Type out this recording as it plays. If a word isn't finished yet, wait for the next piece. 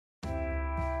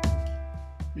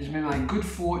It has been my good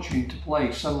fortune to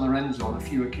play San Lorenzo on a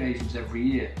few occasions every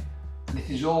year, and it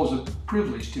is always a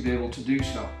privilege to be able to do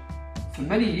so. For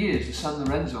many years, the San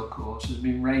Lorenzo course has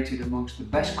been rated amongst the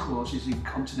best courses in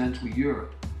continental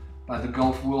Europe by the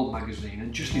Golf World magazine,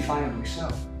 and justifiably so.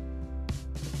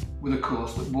 With a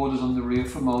course that borders on the Rio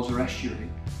Formosa estuary,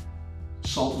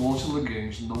 saltwater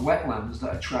lagoons and the wetlands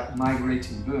that attract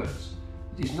migrating birds,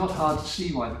 it is not hard to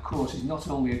see why the course is not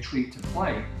only a treat to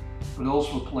play, but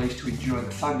also a place to enjoy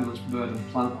the fabulous bird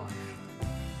and plant life.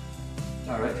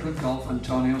 Director of Golf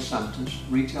Antonio Santos,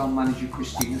 Retail Manager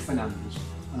Cristina Fernandez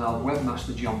and our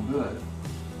webmaster John Bird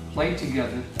played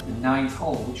together the 9th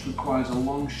hole, which requires a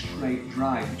long straight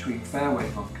drive between fairway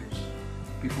bunkers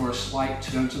before a slight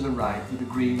turn to the right with the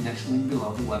green nestling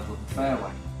below the level of the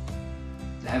fairway.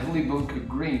 The heavily bunkered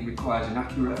green requires an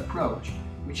accurate approach,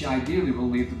 which ideally will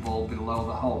leave the ball below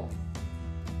the hole.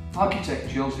 Architect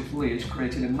Joseph Lee has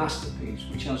created a masterpiece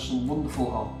which has some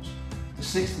wonderful holes. The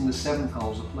 6th and the 7th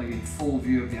holes are played in full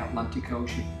view of the Atlantic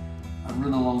Ocean and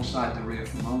run alongside the Rio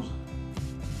Formosa,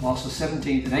 whilst the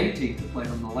 17th and 18th are played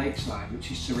on the lakeside,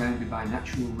 which is surrounded by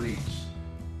natural reefs.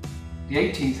 The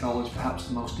 18th hole is perhaps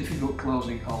the most difficult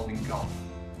closing hole in golf,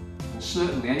 and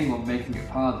certainly anyone making a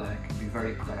par there can be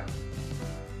very proud.